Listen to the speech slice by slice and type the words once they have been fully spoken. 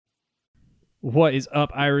What is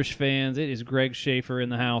up, Irish fans? It is Greg Schaefer in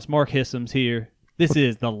the house. Mark Hissam's here. This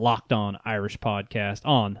is the Locked On Irish podcast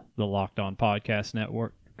on the Locked On Podcast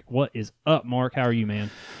Network. What is up, Mark? How are you,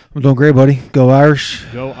 man? I'm doing great, buddy. Go Irish.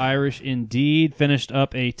 Go Irish indeed. Finished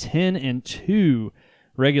up a 10-2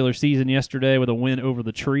 regular season yesterday with a win over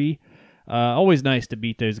the Tree. Always nice to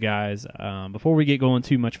beat those guys. Before we get going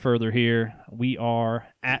too much further here, we are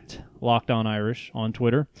at Locked On Irish on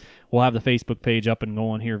Twitter. We'll have the Facebook page up and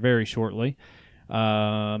going here very shortly.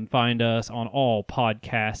 Find us on all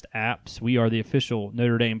podcast apps. We are the official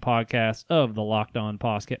Notre Dame podcast of the Locked On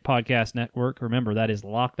Podcast Network. Remember, that is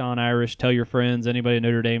Locked On Irish. Tell your friends, anybody a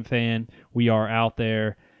Notre Dame fan, we are out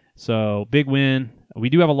there. So, big win. We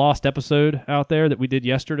do have a lost episode out there that we did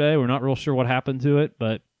yesterday. We're not real sure what happened to it,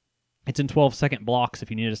 but it's in 12-second blocks if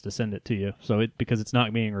you need us to send it to you. So because it's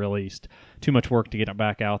not being released. Too much work to get it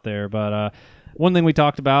back out there. But one thing we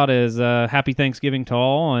talked about is happy Thanksgiving to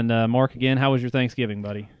all. And Mark, again, how was your Thanksgiving,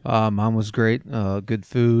 buddy? Mine was great. Good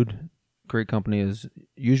food, great company as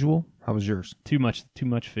usual. How was yours? Too much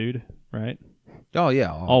food, right? Oh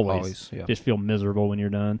yeah, always. Yeah. Just feel miserable when you're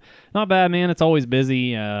done. Not bad, man. It's always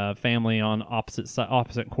busy. Family on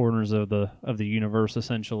opposite corners of the universe,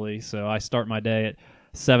 essentially. So I start my day at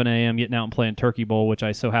 7 a.m. getting out and playing Turkey Bowl, which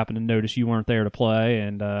I so happened to notice you weren't there to play,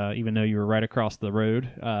 and even though you were right across the road.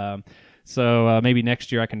 So maybe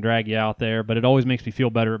next year I can drag you out there, but it always makes me feel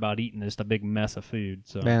better about eating just a big mess of food.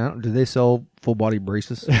 So, man, do they sell full body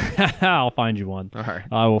braces? I'll find you one. All right.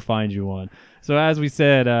 I will find you one. So as we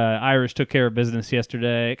said, Irish took care of business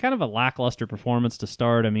yesterday. Kind of a lackluster performance to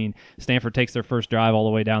start. I mean, Stanford takes their first drive all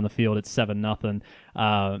the way down the field. It's 7-0.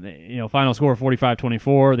 Final score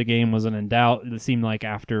 45-24. The game wasn't in doubt. It seemed like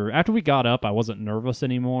after we got up, I wasn't nervous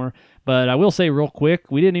anymore. But I will say real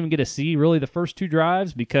quick, we didn't even get to see really the first two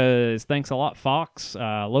drives because thanks a lot, Fox,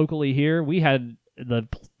 locally here, we had the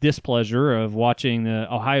displeasure of watching the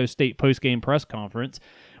Ohio State postgame press conference,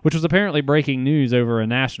 which was apparently breaking news over a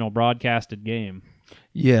national broadcasted game.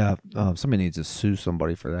 Yeah, somebody needs to sue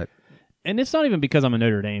somebody for that. And it's not even because I'm a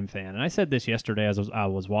Notre Dame fan. And I said this yesterday as I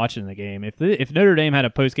was watching the game. If Notre Dame had a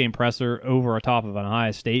post-game presser over a top of an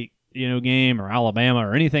Ohio State game or Alabama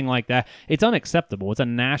or anything like that, it's unacceptable. It's a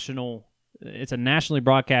nationally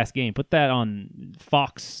broadcast game. Put that on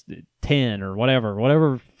Fox 10 or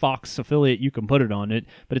whatever Fox affiliate you can put it on it,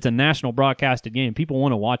 but it's a national broadcasted game. People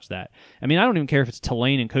want to watch that. I mean, I don't even care if it's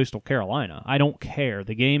Tulane and Coastal Carolina. I don't care.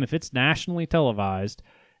 The game, if it's nationally televised,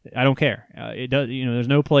 I don't care. It does. There's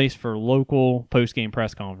no place for local post-game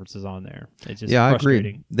press conferences on there. It's just frustrating. I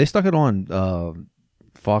agree. They stuck it on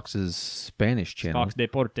Fox's Spanish channel. Fox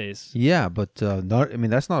Deportes. Yeah, but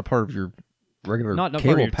that's not a part of your regular not cable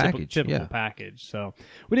part of your package. Typical package. So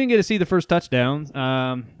we didn't get to see the first touchdowns.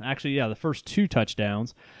 The first two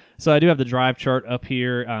touchdowns. So I do have the drive chart up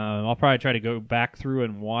here. I'll probably try to go back through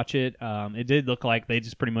and watch it. It did look like they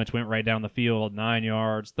just pretty much went right down the field, 9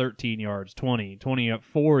 yards, 13 yards, 20,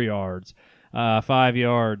 4 yards, 5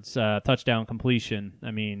 yards, touchdown completion.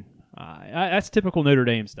 I mean, that's typical Notre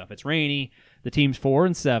Dame stuff. It's rainy. The team's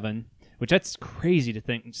 4-7, which that's crazy to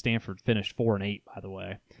think Stanford finished 4-8, by the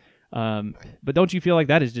way. But don't you feel like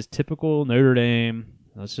that is just typical Notre Dame?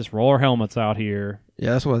 Let's just roll our helmets out here.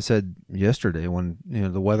 Yeah, that's what I said yesterday when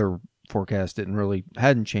the weather forecast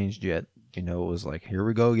hadn't changed yet. It was like, here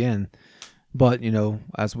we go again. But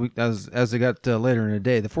as it got later in the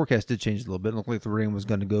day, the forecast did change a little bit. It looked like the rain was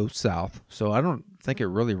going to go south. So I don't think it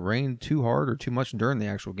really rained too hard or too much during the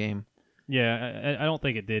actual game. Yeah, I don't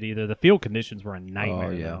think it did either. The field conditions were a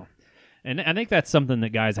nightmare. Though. And I think that's something that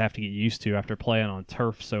guys have to get used to after playing on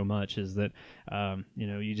turf so much is that,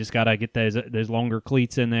 you just got to get those longer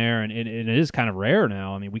cleats in there. And it is kind of rare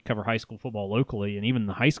now. I mean, we cover high school football locally, and even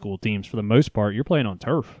the high school teams, for the most part, you're playing on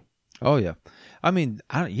turf. Oh, yeah. I mean,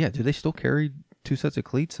 do they still carry two sets of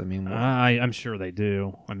cleats? I mean, I'm sure they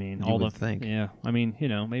do. I mean, you would think. Yeah. I mean,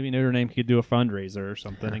 maybe Notre Dame could do a fundraiser or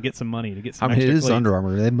something and get some money to get some. I mean, extra it is cleats. Under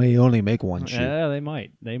Armour. They may only make one shoe. Yeah, they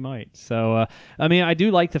might. So, I do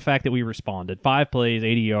like the fact that we responded. 5 plays,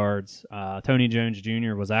 80 yards. Tony Jones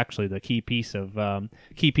Jr. was actually the key piece of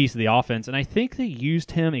the offense, and I think they used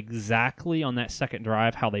him exactly on that second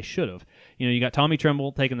drive how they should have. You got Tommy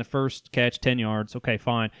Tremble taking the first catch, 10 yards. Okay,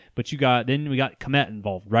 fine. But we got Kmet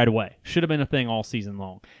involved right away. Should have been a thing all season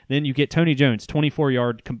long. Then you get Tony Jones,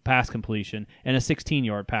 24-yard pass completion, and a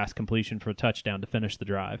 16-yard pass completion for a touchdown to finish the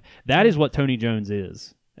drive. That is what Tony Jones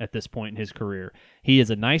is at this point in his career. He is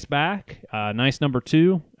a nice back, nice number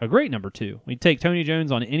 2, a great number 2. We take Tony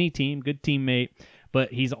Jones on any team, good teammate,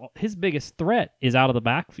 but his biggest threat is out of the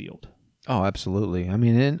backfield. Oh, absolutely. I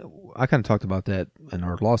mean, and I kind of talked about that in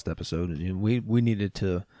our lost episode. We needed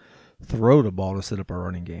to throw the ball to set up our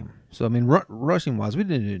running game. So I mean, rushing wise, we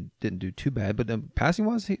didn't do too bad, but passing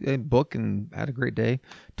wise, Book and had a great day.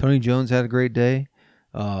 Tony Jones had a great day.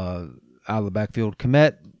 Out of the backfield,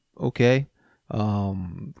 Kmet, okay.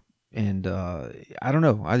 And I don't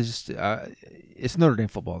know. It's Notre Dame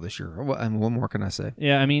football this year. I mean, what more can I say?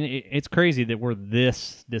 Yeah, I mean, it's crazy that we're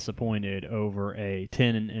this disappointed over a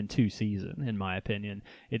 10-2 season. In my opinion,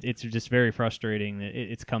 it's just very frustrating that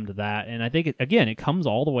it's come to that. And I think it comes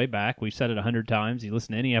all the way back. We've said it 100 times. You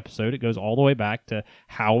listen to any episode, it goes all the way back to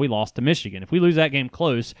how we lost to Michigan. If we lose that game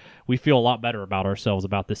close, we feel a lot better about ourselves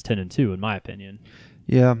about this 10-2. In my opinion.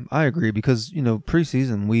 Yeah, I agree because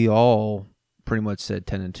preseason we all pretty much said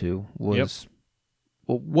 10-2 was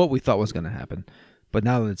what we thought was going to happen. But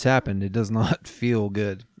now that it's happened, it does not feel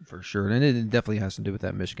good for sure. And it definitely has to do with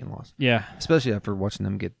that Michigan loss. Yeah. Especially after watching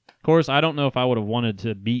them get... Of course, I don't know if I would have wanted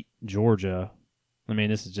to beat Georgia. I mean,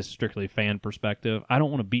 this is just strictly fan perspective. I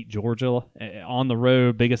don't want to beat Georgia on the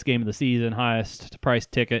road, biggest game of the season, highest price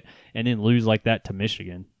ticket, and then lose like that to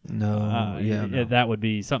Michigan. No, no. That would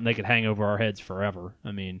be something they could hang over our heads forever.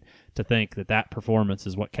 I mean, to think that performance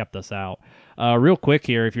is what kept us out. Real quick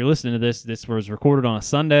here, if you're listening to this was recorded on a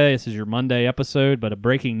Sunday. This is your Monday episode, but a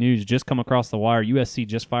breaking news just come across the wire. USC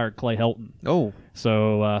just fired Clay Helton. Oh.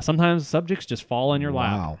 So sometimes subjects just fall in your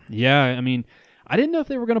lap. Wow. Yeah, I mean, I didn't know if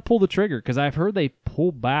they were going to pull the trigger because I've heard they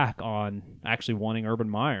pulled back on actually wanting Urban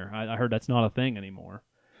Meyer. I heard that's not a thing anymore.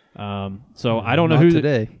 So I don't know who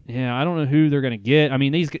today. I don't know who they're going to get. I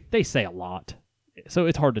mean, they say a lot, so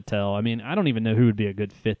it's hard to tell. I mean, I don't even know who would be a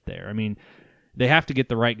good fit there. I mean, they have to get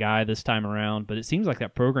the right guy this time around, but it seems like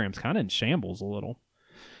that program's kind of in shambles a little.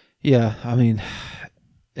 Yeah, I mean,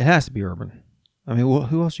 it has to be Urban. I mean,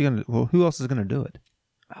 who else is going to do it?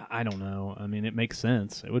 I don't know. I mean, it makes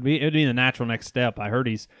sense. It would be the natural next step. I heard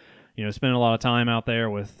he's, spending a lot of time out there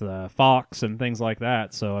with Fox and things like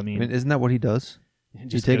that. So I mean, isn't that what he does?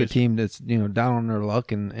 You take a team that's down on their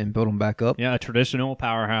luck and build them back up. Yeah, a traditional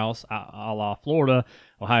powerhouse, a la Florida,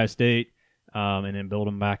 Ohio State, and then build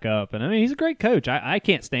them back up. And I mean, he's a great coach. I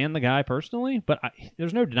can't stand the guy personally, but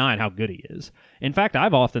there's no denying how good he is. In fact,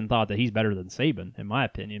 I've often thought that he's better than Saban, in my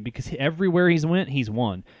opinion, because everywhere he's went, he's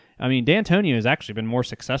won. I mean, D'Antonio has actually been more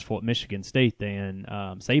successful at Michigan State than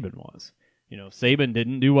Saban was. Saban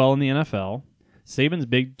didn't do well in the NFL. Saban's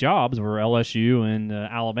big jobs were LSU and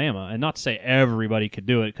Alabama. And not to say everybody could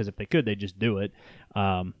do it, because if they could, they'd just do it.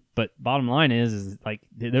 But bottom line is like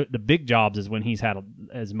the big jobs is when he's had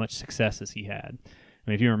as much success as he had. I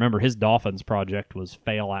mean, if you remember, his Dolphins project was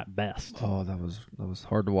fail at best. Oh, that was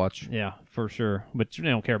hard to watch. Yeah, for sure. But you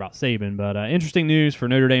don't care about Saban. But interesting news for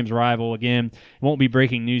Notre Dame's rival. Again, it won't be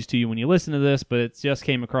breaking news to you when you listen to this, but it just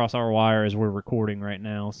came across our wire as we're recording right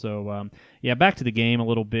now. So, back to the game a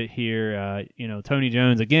little bit here. Tony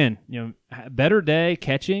Jones, again, better day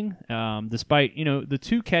catching, despite, the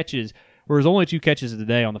two catches, where there's only two catches of the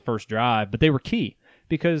day on the first drive, but they were key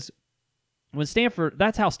because when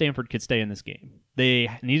that's how Stanford could stay in this game. They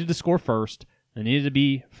needed to score first. They needed to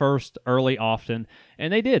be first early often,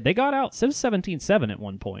 and they did. They got out 17-7 at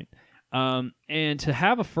one point. And to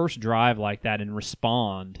have a first drive like that and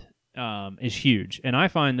respond is huge. And I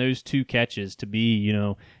find those two catches to be,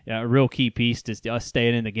 a real key piece to us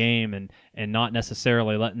staying in the game and not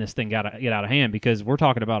necessarily letting this thing get out of hand, because we're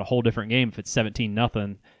talking about a whole different game if it's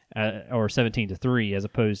 17-0. Or 17-3 as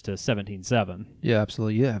opposed to 17-7. Yeah,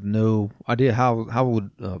 absolutely. You have no idea how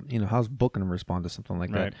would how's Book going to respond to something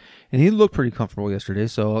like that. And he looked pretty comfortable yesterday,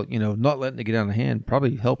 so not letting it get out of hand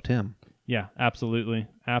probably helped him. Yeah, absolutely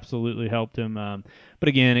helped him. But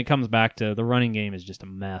again, it comes back to the running game is just a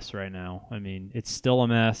mess right now. I mean, it's still a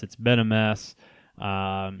mess. It's been a mess.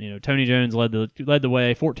 Tony Jones led the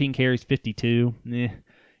way, 14 carries, 52.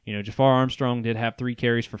 Jafar Armstrong did have 3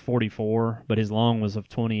 carries for 44, but his long was of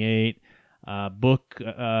 28. Book,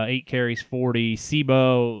 8 carries, 40.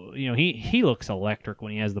 Sebo, he looks electric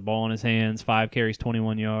when he has the ball in his hands. 5 carries,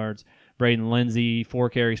 21 yards. Braden Lindsey, 4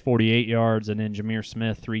 carries, 48 yards, and then Jameer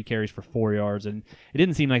Smith, 3 carries for 4 yards. And it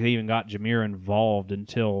didn't seem like they even got Jameer involved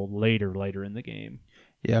until later in the game.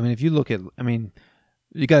 Yeah, I mean, if you look at,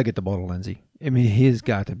 you got to get the ball to Lindsey. I mean, he's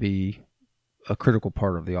got to be a critical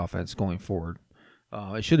part of the offense going forward.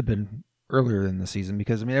 It should have been earlier in the season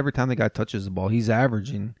because, every time the guy touches the ball, he's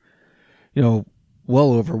averaging, well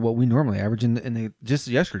over what we normally average. Just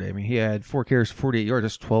yesterday, he had 4 carries, 48 yards,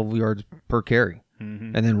 that's 12 yards per carry.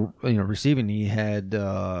 Mm-hmm. And then, receiving, he had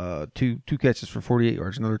two catches for 48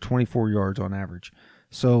 yards, another 24 yards on average.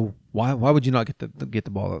 So why would you not get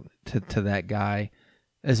the ball to that guy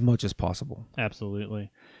as much as possible? Absolutely.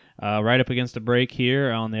 Right up against a break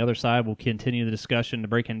here. On the other side, we'll continue the discussion to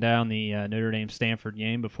breaking down the Notre Dame-Stanford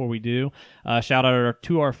game. Before we do, shout out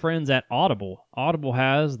to our friends at Audible. Audible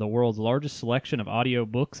has the world's largest selection of audio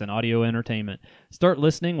books and audio entertainment. Start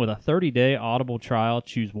listening with a 30-day Audible trial.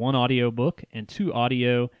 Choose one audio book and 2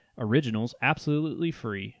 audio originals absolutely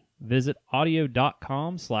free. Visit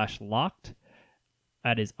audio.com/locked.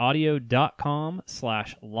 That is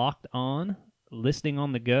audio.com/locked-on. Listening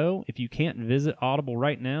on the go. If you can't visit Audible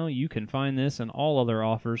right now, you can find this and all other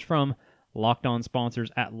offers from Locked On sponsors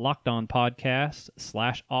at Locked On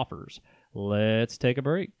Podcast/offers. Let's take a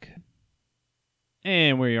break.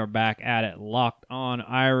 And we are back at it, Locked On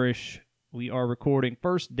Irish. We are recording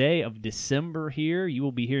first day of December here. You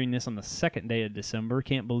will be hearing this on the second day of December.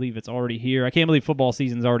 Can't believe it's already here. I can't believe football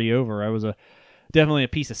season's already over. I was definitely a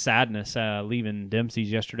piece of sadness leaving Dempsey's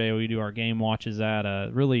yesterday. We do our game watches at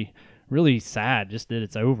really sad just that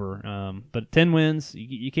it's over. But 10 wins,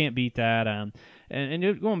 you can't beat that.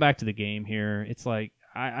 And going back to the game here, it's like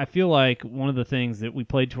I feel like one of the things that we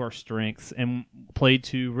played to our strengths and played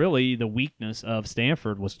to really the weakness of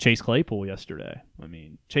Stanford was Chase Claypool yesterday. I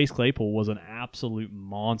mean, Chase Claypool was an absolute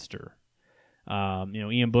monster.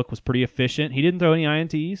 Ian Book was pretty efficient. He didn't throw any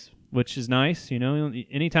INTs, which is nice.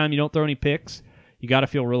 Anytime you don't throw any picks, you got to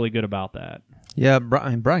feel really good about that. Yeah,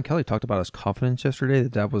 Brian Kelly talked about his confidence yesterday,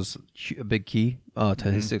 that was a big key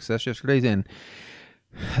to his success yesterday, and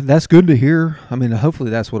that's good to hear. I mean, hopefully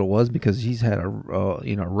that's what it was, because he's had a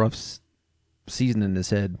rough season in his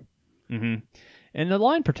head. Mm-hmm. And the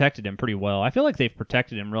line protected him pretty well. I feel like they've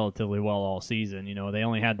protected him relatively well all season. They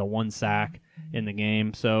only had the 1 sack in the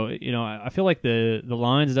game, so I feel like the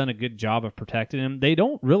line's done a good job of protecting him. They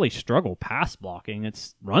don't really struggle pass blocking;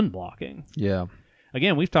 it's run blocking. Yeah.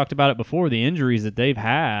 Again, we've talked about it before, the injuries that they've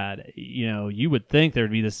had, you would think there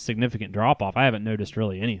would be this significant drop-off. I haven't noticed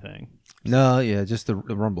really anything. No, yeah, just the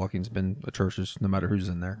run blocking's been atrocious no matter who's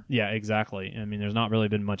in there. Yeah, exactly. I mean, there's not really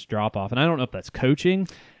been much drop-off. And I don't know if that's coaching.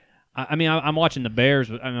 I'm watching the Bears.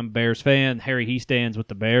 I'm a Bears fan. Harry Hiestan's with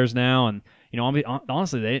the Bears now. And,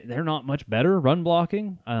 honestly, they're not much better run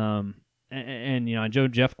blocking.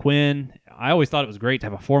 And Jeff Quinn, I always thought it was great to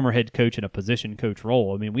have a former head coach in a position coach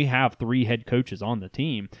role. I mean, we have 3 head coaches on the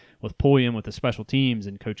team, with Pulliam with the special teams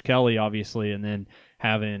and Coach Kelly, obviously, and then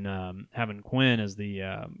having Quinn as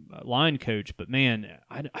the line coach. But, man,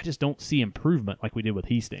 I just don't see improvement like we did with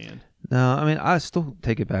Hiestand. No, I mean, I still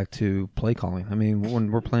take it back to play calling. I mean, when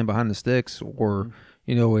we're playing behind the sticks, or,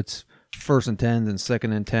 it's 1st and 10, then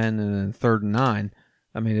 2nd and 10, and then 3rd and 9,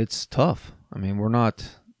 I mean, it's tough. I mean,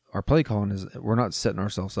 our play calling we're not setting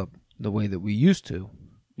ourselves up the way that we used to.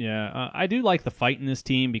 Yeah, I do like the fight in this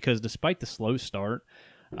team, because despite the slow start,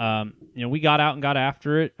 we got out and got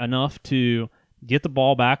after it enough to get the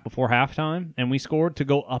ball back before halftime, and we scored to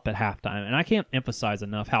go up at halftime. And I can't emphasize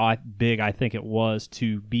enough how big I think it was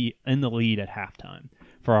to be in the lead at halftime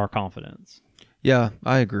for our confidence. Yeah,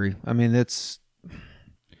 I agree. I mean, it's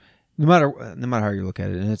no matter how you look at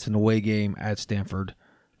it, and it's an away game at Stanford.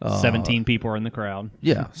 17 people are in the crowd.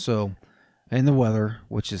 Yeah, so, and the weather,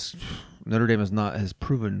 which is Notre Dame has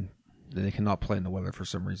proven that they cannot play in the weather for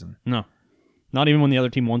some reason. No, not even when the other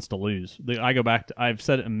team wants to lose. I've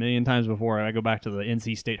said it a million times before. I go back to the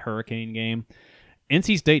NC State Hurricane game.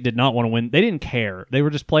 NC State did not want to win. They didn't care. They were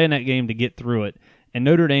just playing that game to get through it. And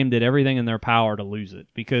Notre Dame did everything in their power to lose it,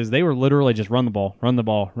 because they were literally just run the ball.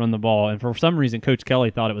 And for some reason, Coach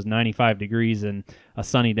Kelly thought it was 95 degrees and a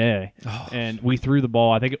sunny day. Oh. And we threw the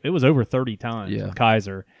ball, I think it was over 30 times with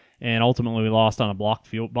Kaiser. And ultimately, we lost on a blocked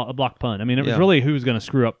punt. I mean, it was really who's going to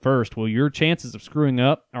screw up first. Well, your chances of screwing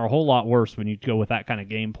up are a whole lot worse when you go with that kind of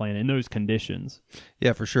game plan in those conditions.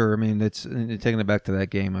 Yeah, for sure. I mean, taking it back to that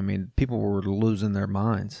game, I mean, people were losing their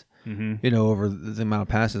minds, over the amount of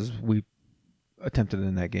passes we attempted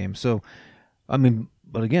in that game. So, I mean,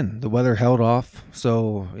 but again, the weather held off,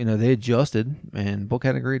 so they adjusted, and Book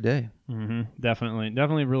had a great day. Mm-hmm.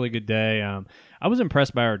 Definitely a really good day. I was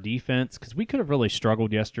impressed by our defense, because we could have really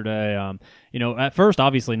struggled yesterday. At first,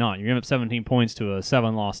 obviously not. You're giving up 17 points to a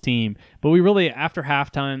 7-loss team, but we really, after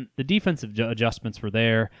halftime, the defensive adjustments were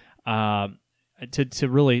there. To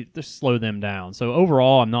really slow them down. So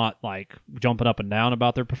overall, I'm not like jumping up and down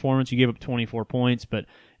about their performance. You gave up 24 points, but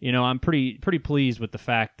I'm pretty pleased with the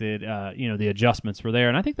fact that the adjustments were there,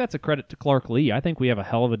 and I think that's a credit to Clark Lee. I think we have a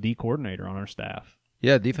hell of a D coordinator on our staff.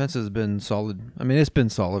 Yeah, defense has been solid. I mean, it's been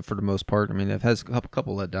solid for the most part. I mean, it has a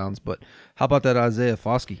couple letdowns, but how about that Isaiah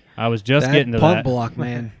Foskey? I was just getting to that. Punt block,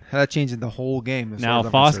 man. That changed the whole game. Now,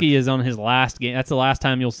 Foskey is on his last game. That's the last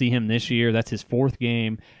time you'll see him this year. That's his 4th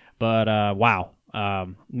game. But, wow.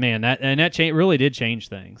 Man, that really did change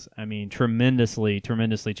things. I mean, tremendously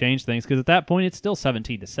changed things because at that point it's still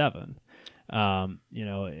 17-7.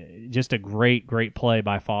 Just a great play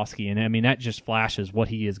by Foskey, and I mean that just flashes what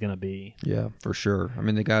he is going to be. Yeah, for sure. I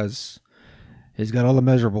mean, he's got all the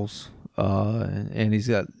measurables, and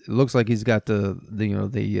it looks like he's got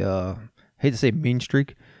the hate to say mean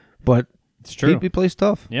streak, but it's true. He plays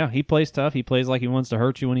tough. Yeah, he plays tough. He plays like he wants to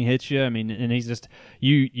hurt you when he hits you. I mean, and he's just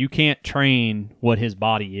you can't train what his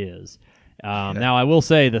body is. Now, I will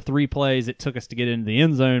say the 3 plays it took us to get into the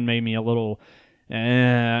end zone made me a little.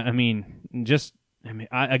 Again,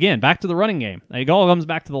 back to the running game. It all comes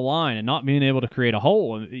back to the line and not being able to create a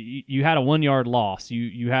hole. You had a 1 yard loss.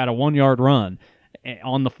 You had a 1 yard run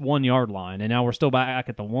on the 1 yard line, and now we're still back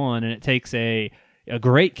at the 1, and it takes a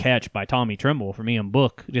great catch by Tommy Trimble from Ian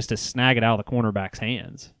Book just to snag it out of the cornerback's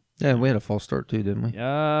hands. Yeah, we had a false start too, didn't we?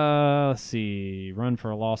 Let's see. Run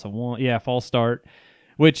for a loss of 1. Yeah, false start,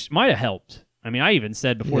 which might have helped. I mean, I even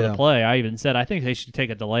said before the play, I think they should take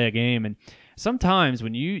a delay of game. And sometimes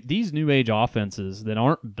when these new age offenses that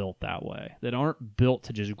aren't built that way, that aren't built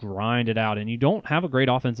to just grind it out, and you don't have a great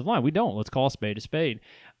offensive line, we don't. Let's call a spade a spade.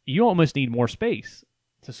 You almost need more space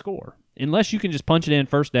to score. Unless you can just punch it in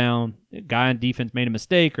first down, the guy on defense made a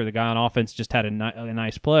mistake or the guy on offense just had a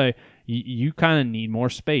nice play, you kind of need more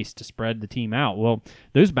space to spread the team out. Well,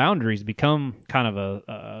 those boundaries become kind of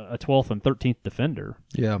a 12th and 13th defender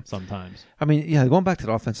sometimes. I mean, going back to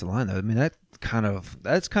the offensive line, though, I mean, that's kind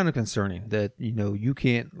of concerning that, you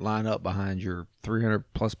can't line up behind your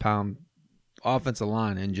 300-plus pound offensive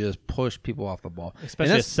line and just push people off the ball.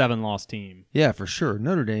 Especially a 7-loss team. Yeah, for sure.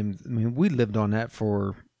 Notre Dame, I mean, we lived on that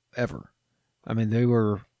forever. I mean,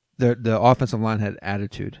 the offensive line had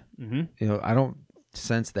attitude. Mm-hmm. I don't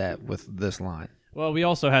sense that with this line. Well, we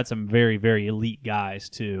also had some very, very elite guys,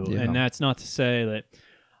 too. Yeah. And that's not to say that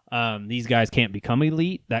these guys can't become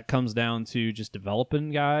elite. That comes down to just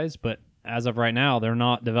developing guys. But as of right now, they're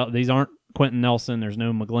not developed. These aren't Quentin Nelson. There's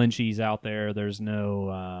no McGlinchey's out there. There's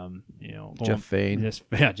no, Jeff Fain.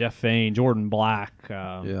 Jeff Fain, Jordan Black.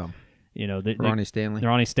 Ronnie Stanley.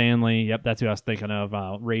 Ronnie Stanley. Yep, that's who I was thinking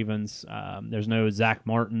of. Ravens. There's no Zach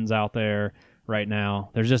Martins out there right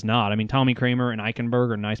now. There's just not. I mean, Tommy Kramer and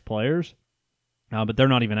Eichenberg are nice players, but they're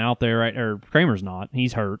not even out there. Right? Or Kramer's not.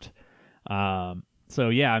 He's hurt. So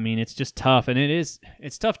yeah, I mean, it's just tough, and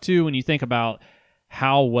it's tough too when you think about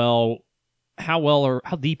how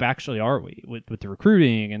deep actually are we with the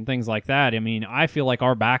recruiting and things like that. I mean, I feel like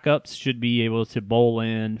our backups should be able to bowl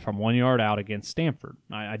in from 1 yard out against Stanford.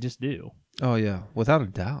 I just do. Oh yeah, without a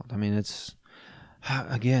doubt. I mean, it's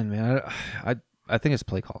again, man. I think it's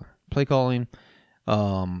play calling. Play calling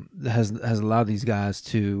has allowed these guys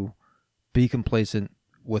to be complacent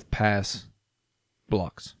with pass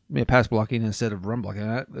blocks. I mean, pass blocking instead of run blocking.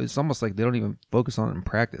 It's almost like they don't even focus on it in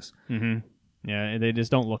practice. Mm-hmm. Yeah, they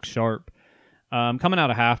just don't look sharp. Coming out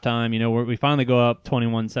of halftime, we finally go up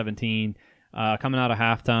 21-17. Coming out of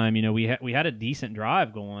halftime, we had a decent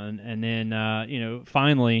drive going, and then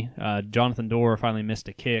finally Jonathan Dorr finally missed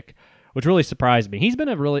a kick, which really surprised me.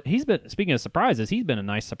 Speaking of surprises, he's been a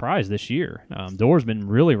nice surprise this year. Dorr's been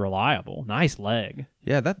really reliable. Nice leg.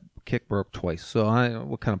 Yeah, that kick broke twice. So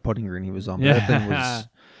what kind of putting green he was on? But that thing was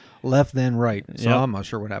left then right. So yep. I'm not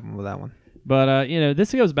sure what happened with that one. But,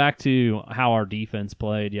 this goes back to how our defense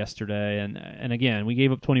played yesterday. And again, we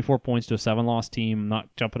gave up 24 points to a 7-loss team. I'm not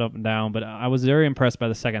jumping up and down, but I was very impressed by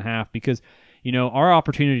the second half because, our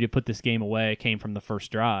opportunity to put this game away came from the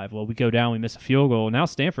first drive. Well, we go down, we miss a field goal. Now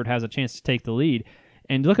Stanford has a chance to take the lead.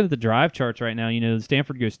 And looking at the drive charts right now,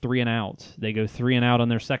 Stanford goes 3 and out. They go 3 and out on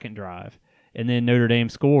their second drive. And then Notre Dame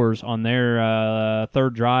scores on their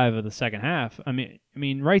third drive of the second half. I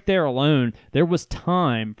mean, right there alone, there was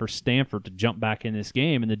time for Stanford to jump back in this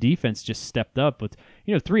game, and the defense just stepped up with,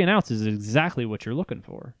 3 and outs is exactly what you're looking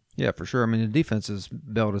for. Yeah, for sure. I mean, the defense has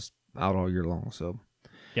bailed us out all year long. So,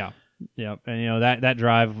 yeah, and that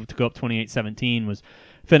drive to go up 28-17 was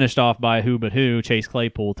finished off by Chase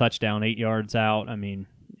Claypool touchdown, 8 yards out. I mean.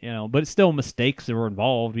 But it's still mistakes that were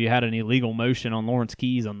involved. You had an illegal motion on Lawrence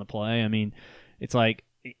Keys on the play. I mean, it's like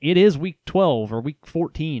it is week 12 or week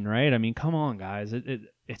 14, right? I mean, come on, guys.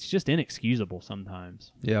 It's just inexcusable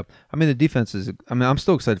sometimes. Yeah. I mean, the defense is – I'm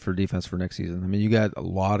still excited for defense for next season. I mean, you got a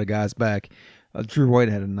lot of guys back. Drew White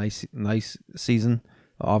had a nice season.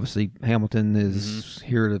 Obviously, Hamilton is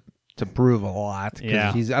here to prove a lot. Yeah.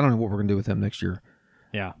 I don't know what we're going to do with him next year.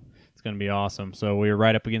 Yeah. It's going to be awesome. So we're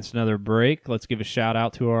right up against another break. Let's give a shout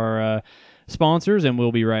out to our sponsors, and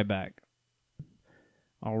we'll be right back.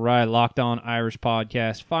 All right, Locked On Irish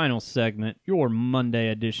Podcast, final segment, your Monday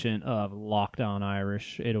edition of Locked On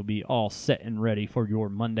Irish. It'll be all set and ready for your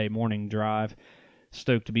Monday morning drive.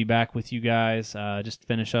 Stoked to be back with you guys. Just to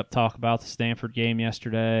finish up talk about the Stanford game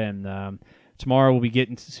yesterday, and tomorrow we'll be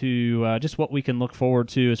getting to just what we can look forward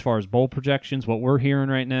to as far as bowl projections, what we're hearing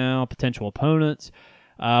right now, potential opponents.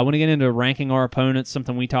 I want to get into ranking our opponents,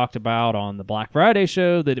 something we talked about on the Black Friday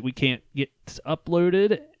show that we can't get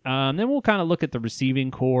uploaded. Then we'll kind of look at the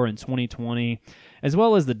receiving core in 2020, as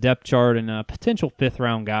well as the depth chart and potential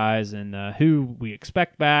fifth-round guys and who we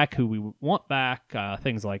expect back, who we want back,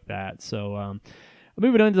 things like that. So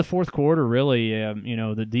moving into the fourth quarter, really,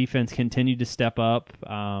 the defense continued to step up.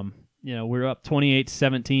 We're up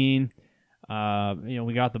 28-17.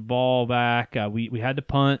 We got the ball back. We had to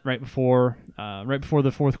punt right before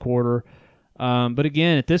the fourth quarter. But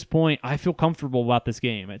again, at this point, I feel comfortable about this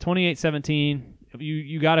game. At 28-17,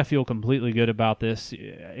 you got to feel completely good about this,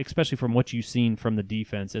 especially from what you've seen from the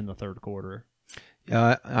defense in the third quarter.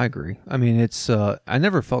 Yeah, I agree. I mean, it's I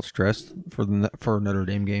never felt stressed for a Notre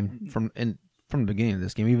Dame game from the beginning of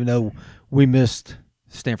this game, even though we missed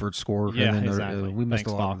Stanford's score. Yeah, and then exactly. we missed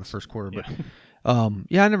Thanks, a lot Fox. in the first quarter. Yeah.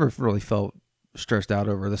 But I never really felt stressed out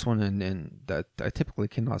over this one, and that I typically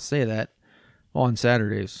cannot say that on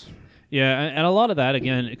Saturdays. Yeah, and a lot of that,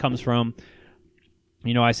 again, it comes from,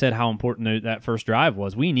 I said how important that first drive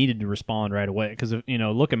was. We needed to respond right away because,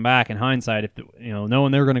 looking back in hindsight, if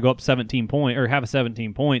knowing they're going to go up 17 points or have a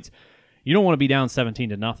 17 points, you don't want to be down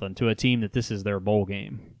 17-0 to a team that this is their bowl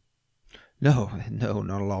game. No,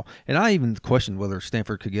 not at all. And I even questioned whether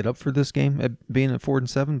Stanford could get up for this game at being at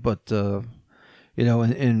 4-7, but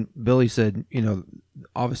and Billy said,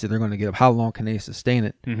 obviously they're going to get up. How long can they sustain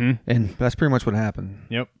it? Mm-hmm. And that's pretty much what happened.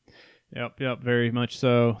 Yep, very much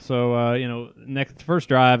so. So, first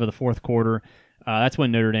drive of the fourth quarter, that's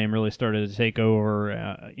when Notre Dame really started to take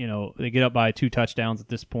over. They get up by 2 touchdowns at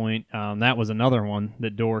this point. That was another one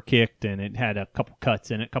that Dorr kicked, and it had a couple cuts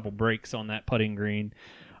in it, a couple breaks on that putting green.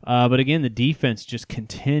 But again, the defense just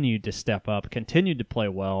continued to step up, continued to play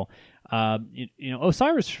well.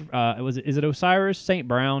 Osiris, is it Osiris St.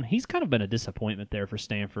 Brown? He's kind of been a disappointment there for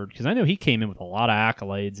Stanford because I know he came in with a lot of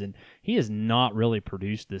accolades, and he has not really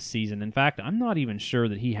produced this season. In fact, I'm not even sure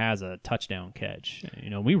that he has a touchdown catch.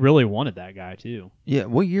 We really wanted that guy too. Yeah,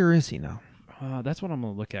 what year is he now? That's what I'm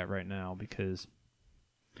going to look at right now because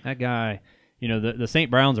that guy, the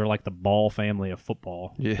St. Browns are like the Ball family of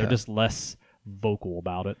football. Yeah. They're just less vocal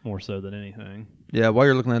about it more so than anything. Yeah, while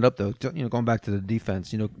you're looking that up though, going back to the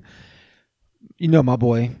defense, my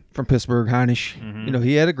boy from Pittsburgh, Heinisch, Mm-hmm.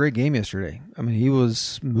 he had a great game yesterday. I mean, he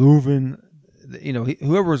was moving,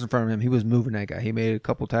 whoever was in front of him, he was moving that guy. He made a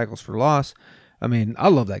couple tackles for loss. I mean, I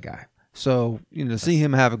love that guy. So, to see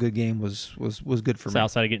him have a good game was good for me.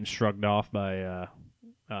 Southside getting shrugged off by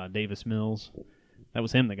Davis Mills. That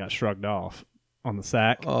was him that got shrugged off on the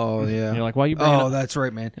sack. Oh, yeah. You're like, why are you bringing up? That's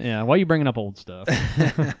right, man. Yeah, why are you bringing up old stuff?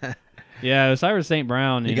 Yeah, Osiris St.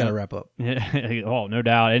 Brown. You got to wrap up. Oh, no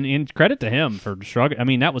doubt. And credit to him for shrugging. I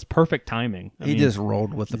mean, that was perfect timing. He just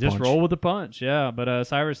rolled with the punch. Just rolled with the punch, yeah. But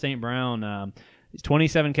Osiris St. Brown, he's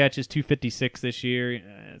 27 catches, 256 this year.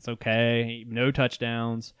 It's okay. No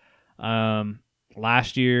touchdowns.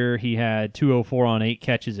 Last year, he had 204 on 8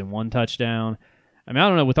 catches and 1 touchdown. I mean, I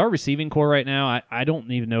don't know. With our receiving core right now, I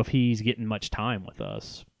don't even know if he's getting much time with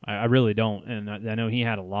us. I really don't. And I know he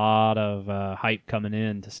had a lot of hype coming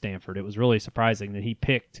in to Stanford. It was really surprising that he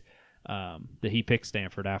picked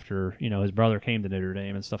Stanford after his brother came to Notre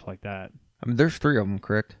Dame and stuff like that. I mean, there's 3 of them,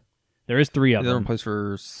 correct? There is 3 of The other them. one plays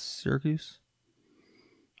for Syracuse.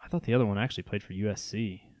 I thought the other one actually played for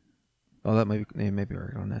USC. Oh, that may be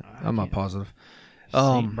right on that. I'm not positive.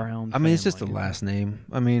 St. Brown. I mean, it's just the family. last name.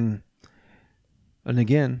 I mean, and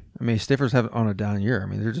again, Stanford's having on a down year. I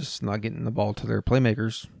mean, they're just not getting the ball to their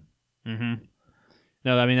playmakers. Mm-hmm.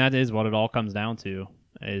 No, I mean that is what it all comes down to.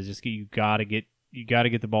 Is just you gotta get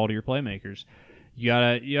the ball to your playmakers. You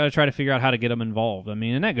gotta try to figure out how to get them involved. I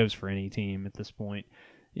mean, and that goes for any team at this point.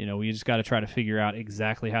 We just got to try to figure out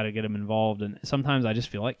exactly how to get them involved. And sometimes I just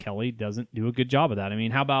feel like Kelly doesn't do a good job of that. I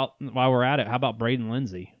mean, how about while we're at it? How about Braden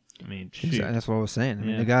Lindsey? I mean, shoot. Exactly. That's what I was saying. I mean,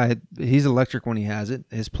 Yeah. the guy, he's electric when he has it.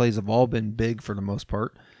 His plays have all been big for the most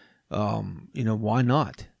part. Why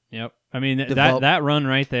not? Yep. I mean, Develop- that run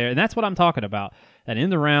right there, and that's what I'm talking about. That in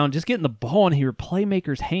the round, just getting the ball into your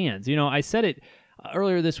playmakers' hands. I said it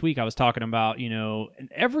earlier this week. I was talking about, and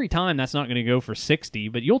every time that's not going to go for 60,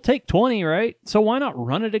 but you'll take 20, right? So why not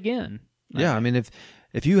run it again? Yeah, I mean,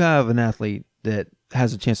 if you have an athlete that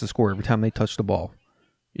has a chance to score every time they touch the ball,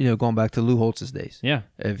 going back to Lou Holtz's days. Yeah.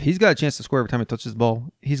 If he's got a chance to score every time he touches the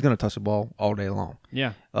ball, he's going to touch the ball all day long.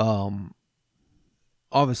 Yeah.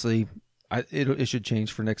 Obviously, it should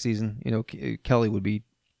change for next season. Kelly would be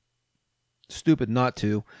stupid not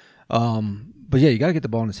to. But yeah, you got to get the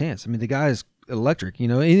ball in his hands. I mean, the guy's electric.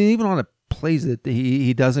 And even on the plays that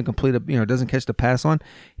he doesn't complete doesn't catch the pass on,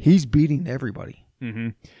 he's beating everybody. Mm-hmm.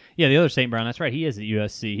 Yeah, the other St. Brown, that's right. He is at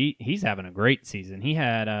USC. He's having a great season. He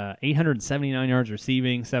had 879 yards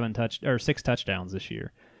receiving, 6 touchdowns this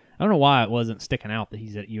year. I don't know why it wasn't sticking out that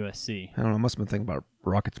he's at USC. I don't know. I must have been thinking about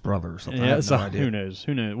Rocket's brother or something. Yeah, I have no idea. Who knows?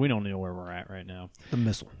 We don't know where we're at right now. The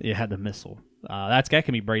missile. Yeah, the missile. That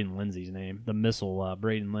can be Braden Lindsey's name. The missile,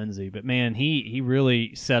 Braden Lindsey. But man, he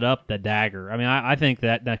really set up the dagger. I mean, I think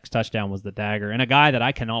that next touchdown was the dagger, and a guy that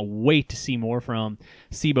I cannot wait to see more from.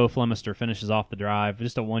 Sibo Flemister finishes off the drive,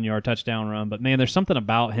 just a 1-yard touchdown run. But man, there's something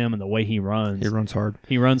about him and the way he runs. He runs hard.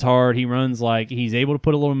 He runs hard. He runs like he's able to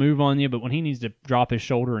put a little move on you. But when he needs to drop his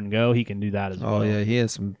shoulder and go, he can do that as well. Oh yeah, he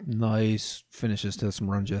had some nice finishes to some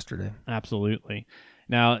runs yesterday. Absolutely.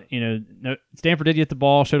 Now, Stanford did get the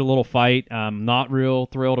ball, showed a little fight. Not real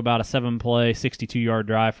thrilled about a 7-play, 62-yard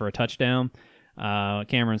drive for a touchdown.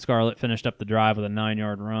 Cameron Scarlett finished up the drive with a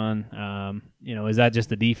 9-yard run. Is that just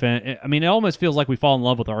the defense? I mean, it almost feels like we fall in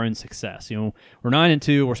love with our own success. We're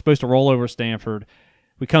 9-2. We're supposed to roll over Stanford.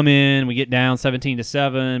 We come in, we get down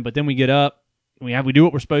 17-7, but then we get up. We do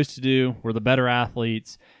what we're supposed to do. We're the better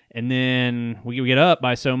athletes. And then we get up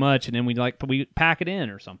by so much, and then we pack it in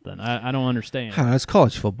or something. I don't understand. It's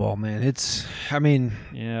college football, man.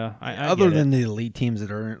 Yeah. Other than the elite teams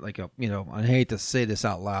that are I hate to say this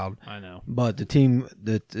out loud. I know. But the team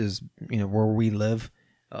that is, where we live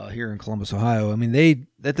here in Columbus, Ohio, I mean,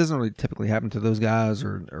 that doesn't really typically happen to those guys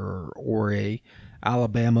or a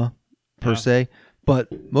Alabama per se.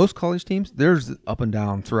 But most college teams, there's up and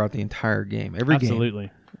down throughout the entire game, every game.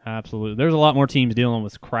 Absolutely. There's a lot more teams dealing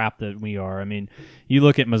with crap than we are. I mean, you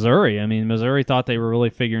look at Missouri. I mean, Missouri thought they were really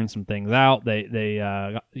figuring some things out.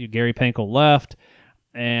 Gary Pinkel left,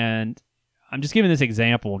 and I'm just giving this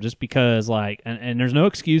example just because, and there's no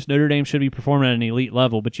excuse Notre Dame should be performing at an elite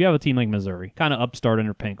level, but you have a team like Missouri, kind of upstart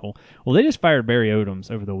under Pinkel. Well, they just fired Barry Odoms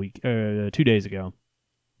over the week, 2 days ago.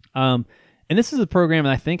 And this is a program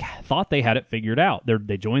that I think thought they had it figured out.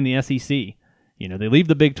 They joined the SEC. They leave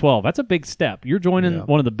the Big 12. That's a big step. You're joining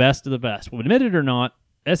one of the best of the best. Well, admit it or not,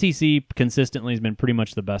 SEC consistently has been pretty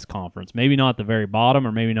much the best conference. Maybe not the very bottom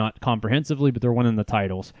or maybe not comprehensively, but they're winning the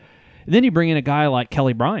titles. And then you bring in a guy like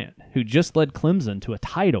Kelly Bryant, who just led Clemson to a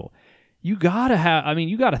title. You got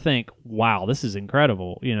to think, wow, this is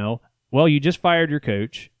incredible. Well, you just fired your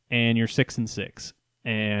coach and you're 6-6.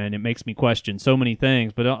 And it makes me question so many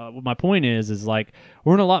things. But my point is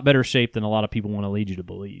we're in a lot better shape than a lot of people want to lead you to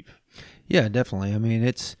believe. Yeah, definitely. I mean,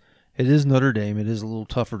 it is Notre Dame. It is a little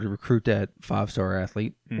tougher to recruit that 5-star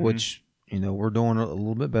athlete, which we're doing a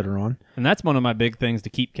little bit better on. And that's one of my big things to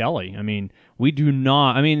keep Kelly. I mean, we do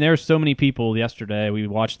not. I mean, there's so many people yesterday we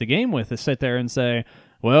watched the game with that sit there and say,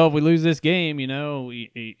 well, if we lose this game,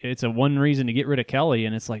 it's a one reason to get rid of Kelly.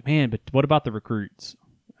 And it's like, man, but what about the recruits?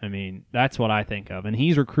 I mean, that's what I think of. And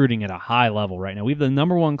he's recruiting at a high level right now. We have the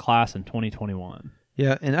number 1 class in 2021.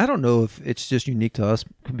 Yeah, and I don't know if it's just unique to us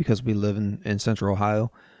because we live in Central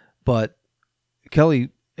Ohio, but Kelly,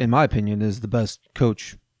 in my opinion, is the best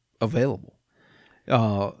coach available.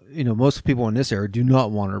 Most people in this area do not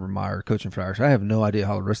want Urban Meyer coaching for Irish. I have no idea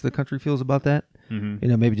how the rest of the country feels about that.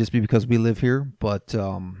 Mm-hmm. Maybe just because we live here, but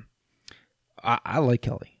I like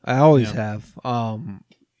Kelly. I always have. And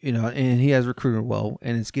he has recruited well,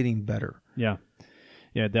 and it's getting better. Yeah.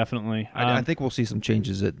 Yeah, definitely. I think we'll see some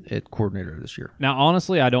changes at coordinator this year. Now,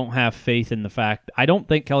 honestly, I don't have faith in the fact. I don't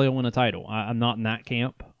think Kelly will win a title. I'm not in that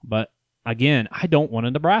camp. But, again, I don't want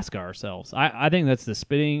to Nebraska ourselves. I think that's the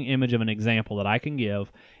spitting image of an example that I can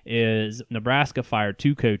give is Nebraska fired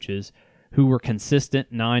 2 coaches who were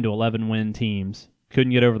consistent 9 to 11 win teams.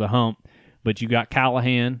 Couldn't get over the hump. But you got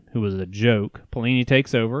Callahan, who was a joke. Pelini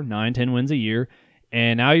takes over, 9-10 wins a year.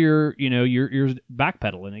 And now you're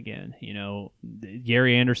backpedaling again.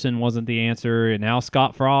 Gary Anderson wasn't the answer, and now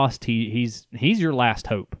Scott Frost, he's your last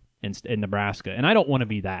hope in Nebraska. And I don't want to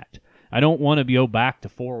be that. I don't want to go back to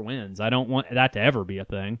 4 wins. I don't want that to ever be a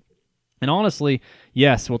thing. And honestly,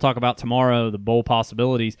 yes, we'll talk about tomorrow the bowl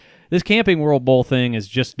possibilities. This Camping World Bowl thing is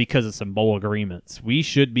just because of some bowl agreements. We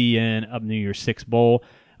should be in a New Year's Six bowl.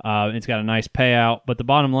 It's got a nice payout, but the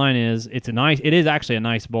bottom line is it is actually a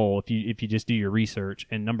nice bowl if you just do your research.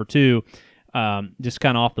 And number 2, just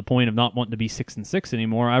kind of off the point of not wanting to be 6-6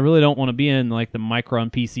 anymore, I really don't want to be in the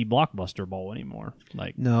Micron PC Blockbuster Bowl anymore.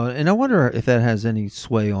 No, and I wonder if that has any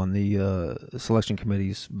sway on the selection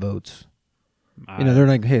committee's votes. They're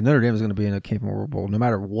like, hey, Notre Dame is going to be in a Camping World Bowl no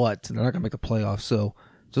matter what. They're not going to make the playoffs, so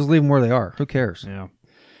just leave them where they are. Who cares? Yeah.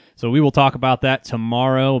 So we will talk about that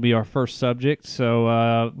tomorrow. Will be our first subject. So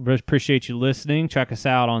appreciate you listening. Check us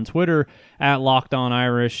out on Twitter at Locked On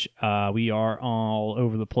Irish. We are all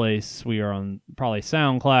over the place. We are on probably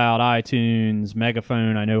SoundCloud, iTunes,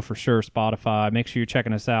 Megaphone. I know for sure Spotify. Make sure you're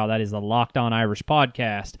checking us out. That is the Locked On Irish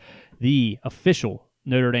podcast, the official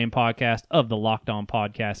Notre Dame podcast of the Locked On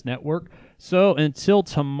Podcast Network. So until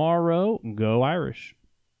tomorrow, go Irish.